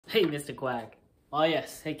Hey, Mr. Quack. Oh,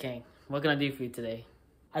 yes. Hey, King. What can I do for you today?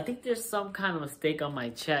 I think there's some kind of mistake on my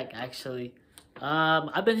check, actually.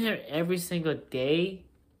 I've been here every single day,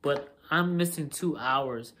 but I'm missing 2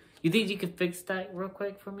 hours. You think you could fix that real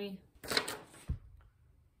quick for me?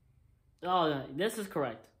 Oh, this is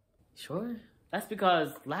correct. Sure? That's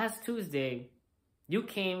because last Tuesday, you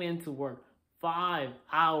came into work 5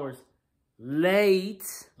 hours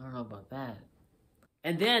late. I don't know about that.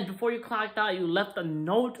 And then before you clocked out, you left a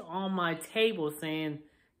note on my table saying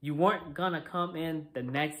you weren't gonna come in the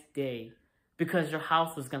next day because your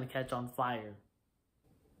house was gonna catch on fire.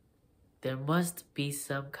 There must be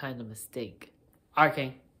some kind of mistake. Alright,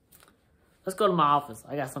 King. Let's go to my office.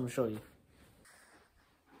 I got something to show you.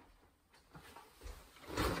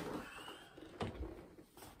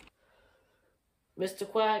 Mr.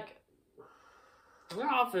 Quack, your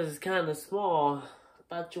office is kind of small. I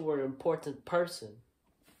thought you were an important person.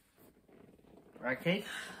 Right, King?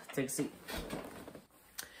 Take a seat.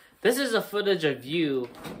 This is a footage of you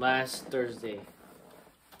last Thursday.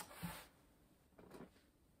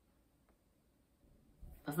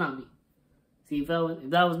 That's not me. See, if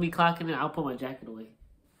that was me clocking in, I'll put my jacket away.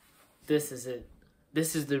 This is it.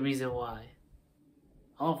 This is the reason why.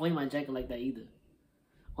 I don't flame my jacket like that either.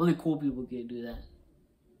 Only cool people can do that.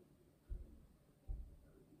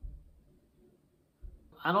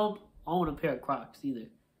 I don't own a pair of Crocs either.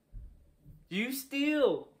 You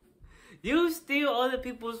steal other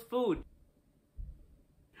people's food.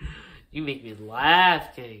 You make me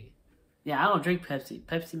laugh, King. Yeah, I don't drink Pepsi.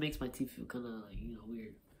 Pepsi makes my teeth feel kind of like,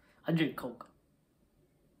 weird. I drink Coke.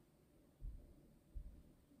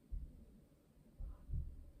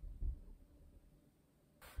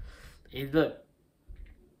 And look,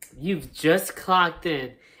 you've just clocked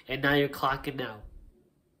in, and now you're clocking out.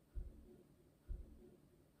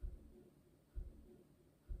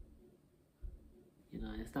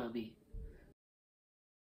 It's not me.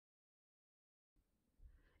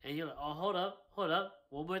 And you're like, oh, hold up.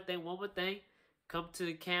 One more thing. Come to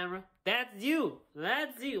the camera. That's you.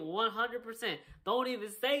 100%. Don't even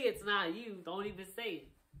say it's not you. Don't even say it.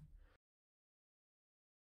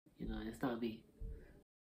 It's not me.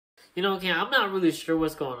 Ken, I'm not really sure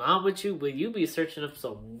what's going on with you, but you be searching up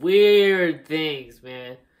some weird things,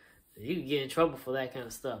 man. You can get in trouble for that kind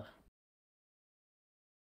of stuff.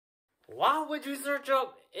 Why would you search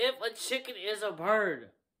up if a chicken is a bird?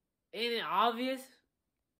 Ain't it obvious?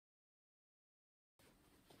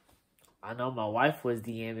 I know my wife was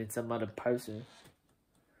DMing some other person.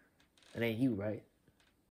 It ain't you, right?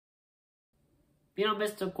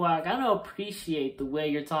 Mr. Quack, I don't appreciate the way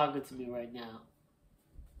you're talking to me right now.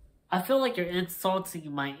 I feel like you're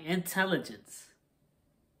insulting my intelligence.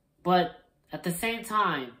 But at the same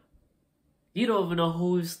time, you don't even know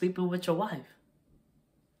who's sleeping with your wife.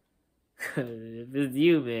 If it's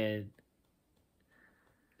you, man,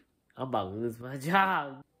 I'm about to lose my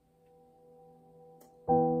job.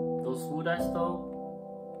 Those food I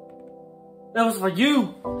stole, that was for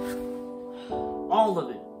you. All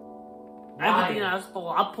of it. Everything I stole,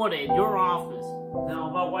 I put it in your office.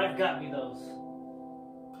 No, my wife got me those.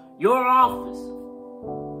 Your office.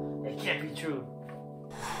 It can't be true.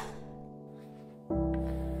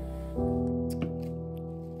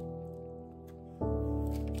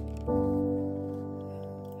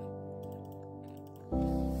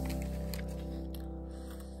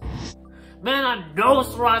 Man, I know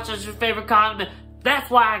sriracha is your favorite condiment. That's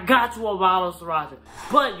why I got you a bottle of sriracha.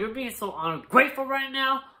 But you're being so ungrateful right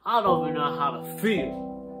now, I don't even know how to feel.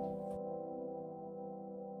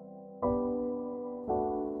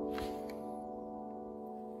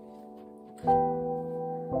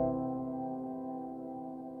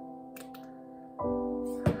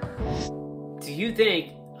 Do you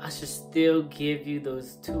think I should still give you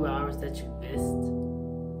those 2 hours that you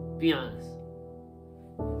missed? Be honest.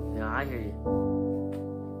 Yeah, I hear you.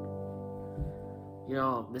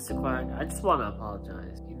 Mr. Quack, I just want to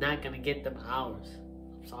apologize. You're not going to get them hours.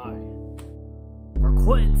 I'm sorry. We're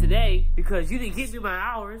quitting today because you didn't give me my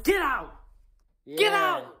hours. Get out! Yeah. Get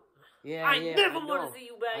out! Yeah, I never want to see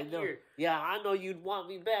you back here. Yeah, I know you'd want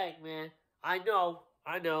me back, man. I know.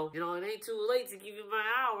 It ain't too late to give you my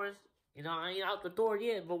hours. I ain't out the door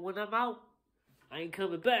yet, but when I'm out, I ain't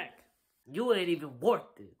coming back. You ain't even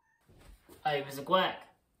worth it. Hey, Mr. Quack.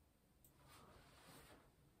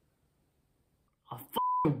 A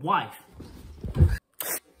f***ing wife.